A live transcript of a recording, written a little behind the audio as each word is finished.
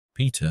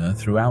Peter,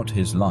 throughout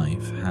his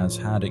life, has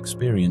had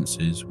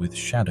experiences with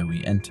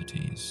shadowy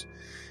entities.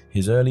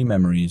 His early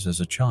memories as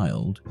a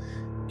child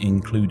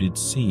included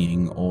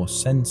seeing or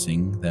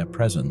sensing their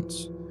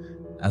presence.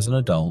 As an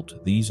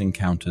adult, these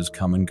encounters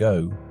come and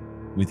go,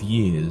 with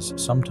years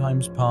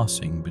sometimes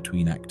passing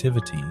between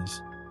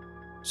activities.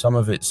 Some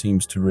of it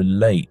seems to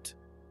relate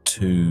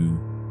to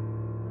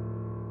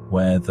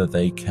whether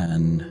they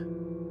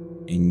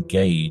can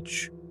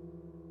engage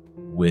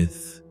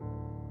with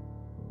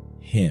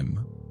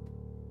him.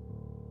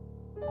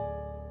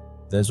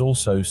 There's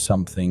also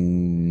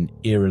something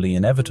eerily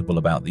inevitable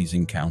about these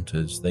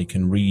encounters. They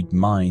can read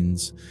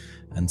minds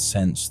and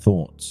sense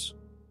thoughts.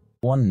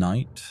 One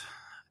night,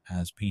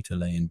 as Peter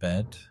lay in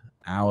bed,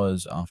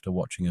 hours after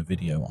watching a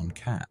video on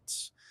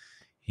cats,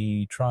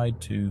 he tried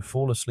to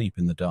fall asleep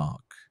in the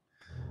dark.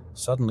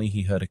 Suddenly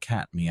he heard a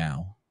cat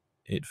meow.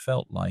 It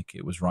felt like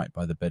it was right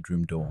by the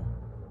bedroom door.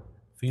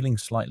 Feeling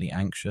slightly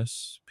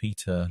anxious,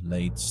 Peter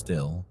laid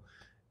still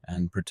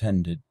and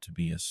pretended to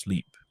be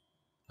asleep.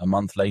 A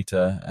month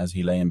later, as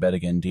he lay in bed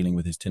again dealing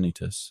with his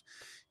tinnitus,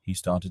 he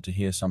started to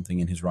hear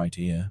something in his right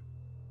ear,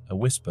 a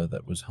whisper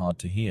that was hard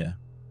to hear.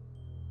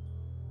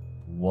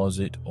 Was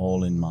it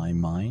all in my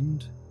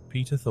mind?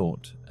 Peter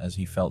thought as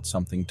he felt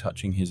something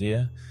touching his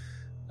ear.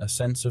 A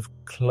sense of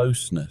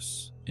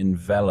closeness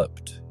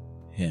enveloped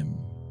him,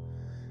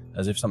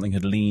 as if something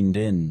had leaned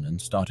in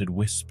and started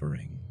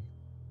whispering.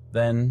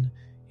 Then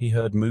he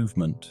heard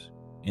movement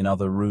in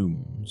other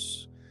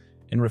rooms.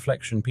 In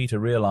reflection, Peter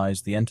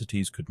realized the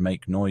entities could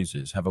make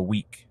noises, have a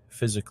weak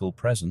physical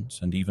presence,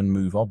 and even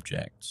move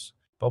objects.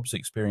 Bob's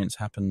experience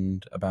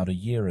happened about a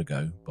year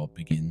ago, Bob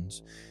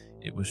begins.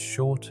 It was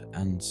short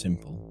and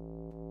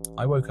simple.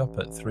 I woke up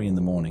at 3 in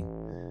the morning.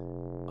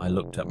 I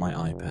looked at my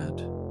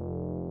iPad.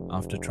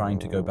 After trying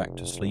to go back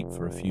to sleep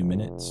for a few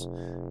minutes,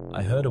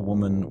 I heard a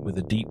woman with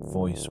a deep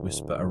voice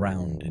whisper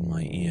around in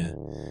my ear.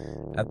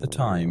 At the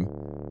time,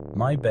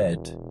 my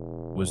bed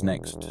was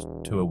next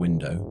to a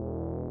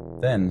window.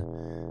 Then,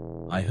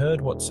 I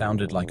heard what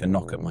sounded like a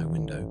knock at my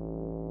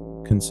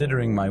window.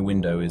 Considering my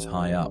window is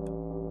high up,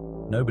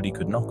 nobody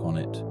could knock on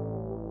it.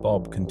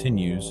 Bob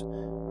continues,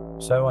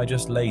 so I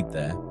just laid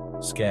there,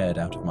 scared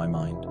out of my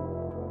mind.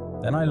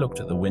 Then I looked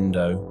at the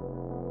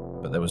window,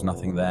 but there was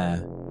nothing there.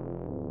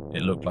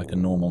 It looked like a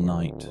normal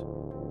night.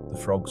 The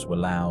frogs were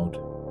loud,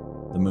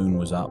 the moon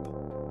was up,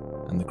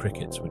 and the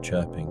crickets were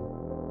chirping.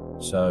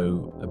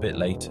 So, a bit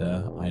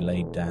later, I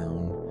laid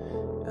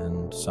down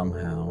and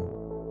somehow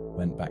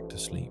went back to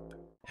sleep.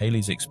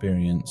 Haley's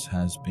experience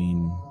has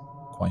been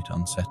quite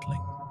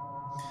unsettling.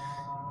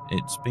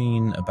 It's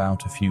been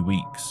about a few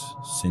weeks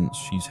since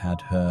she's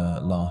had her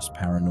last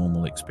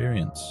paranormal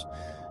experience,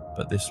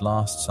 but this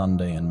last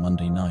Sunday and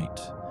Monday night,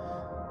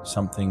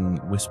 something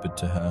whispered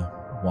to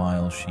her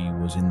while she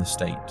was in the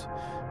state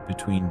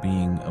between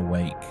being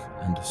awake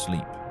and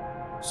asleep.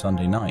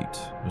 Sunday night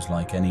was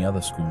like any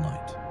other school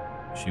night.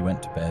 She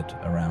went to bed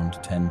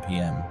around 10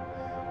 p.m.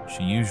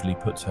 She usually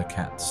puts her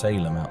cat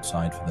Salem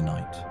outside for the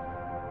night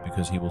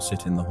because he will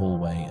sit in the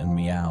hallway and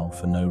meow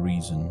for no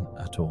reason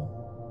at all.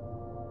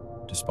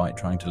 Despite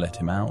trying to let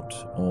him out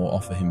or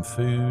offer him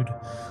food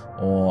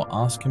or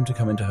ask him to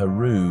come into her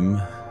room,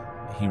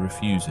 he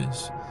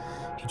refuses.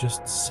 He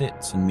just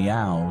sits and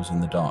meows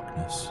in the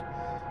darkness.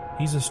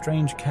 He's a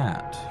strange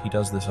cat. He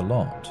does this a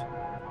lot.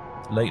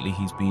 Lately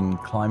he's been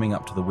climbing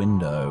up to the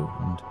window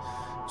and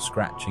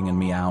scratching and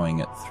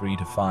meowing at 3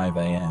 to 5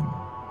 a.m.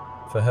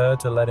 for her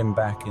to let him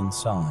back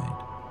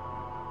inside.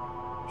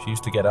 She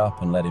used to get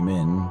up and let him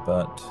in,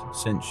 but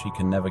since she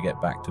can never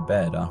get back to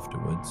bed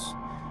afterwards,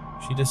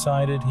 she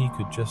decided he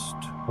could just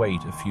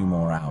wait a few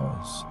more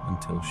hours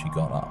until she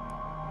got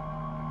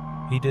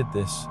up. He did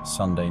this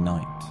Sunday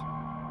night,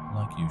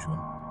 like usual,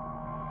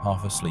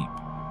 half asleep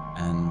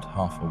and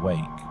half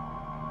awake.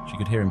 She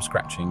could hear him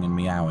scratching and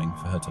meowing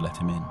for her to let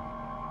him in.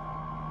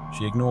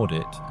 She ignored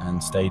it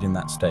and stayed in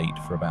that state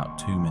for about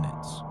 2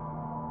 minutes.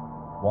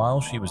 While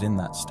she was in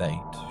that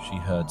state, she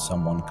heard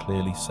someone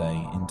clearly say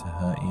into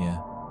her ear,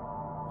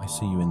 "I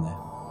see you in there.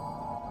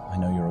 I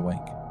know you're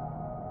awake."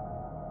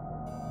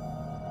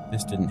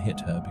 This didn't hit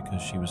her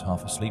because she was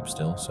half asleep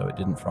still, so it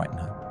didn't frighten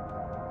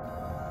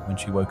her. When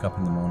she woke up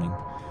in the morning,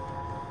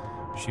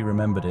 she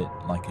remembered it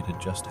like it had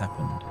just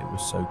happened. It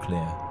was so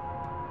clear,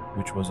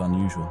 which was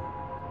unusual.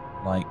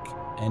 Like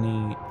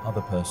any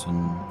other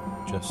person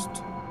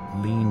just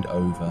leaned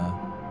over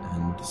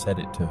and said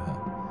it to her,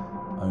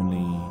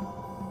 only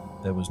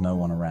there was no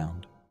one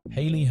around.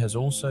 Haley has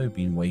also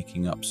been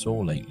waking up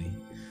sore lately,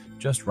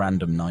 just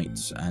random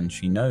nights, and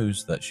she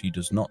knows that she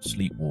does not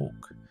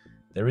sleepwalk.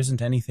 There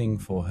isn't anything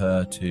for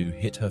her to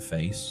hit her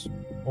face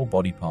or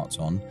body parts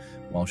on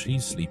while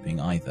she's sleeping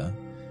either.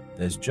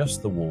 There's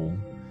just the wall,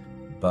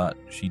 but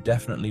she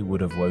definitely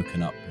would have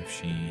woken up if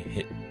she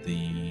hit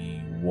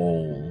the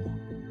wall.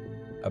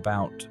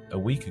 About a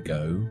week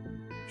ago,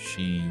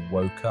 she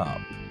woke up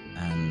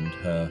and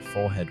her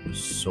forehead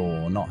was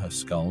sore, not her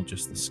skull,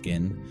 just the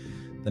skin.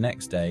 The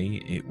next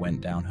day, it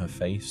went down her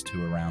face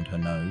to around her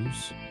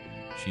nose.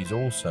 She's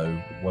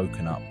also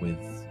woken up with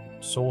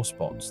sore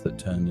spots that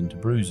turned into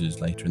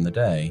bruises later in the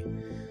day.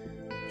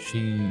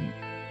 She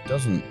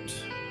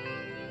doesn't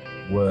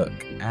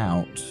work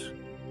out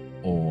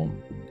or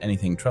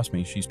anything, trust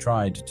me. She's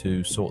tried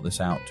to sort this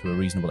out to a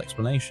reasonable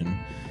explanation.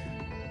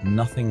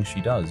 Nothing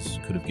she does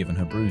could have given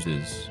her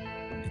bruises.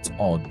 It's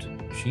odd.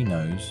 She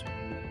knows.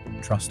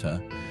 Trust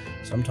her.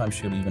 Sometimes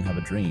she'll even have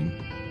a dream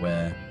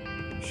where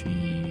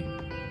she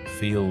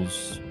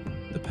feels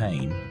the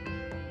pain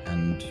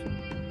and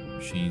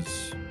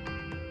she's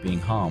being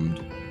harmed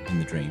in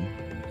the dream,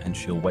 and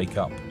she'll wake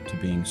up to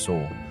being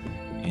sore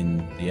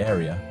in the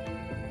area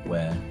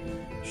where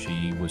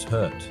she was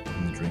hurt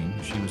in the dream.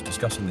 She was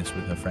discussing this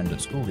with her friend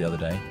at school the other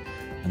day,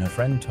 and her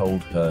friend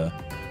told her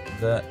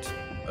that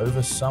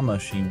over summer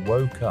she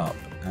woke up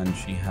and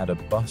she had a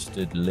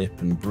busted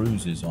lip and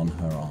bruises on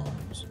her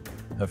arms.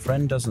 Her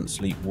friend doesn't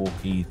sleepwalk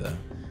either,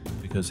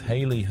 because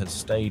Haley has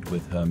stayed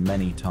with her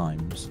many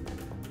times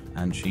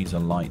and she's a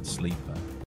light sleeper.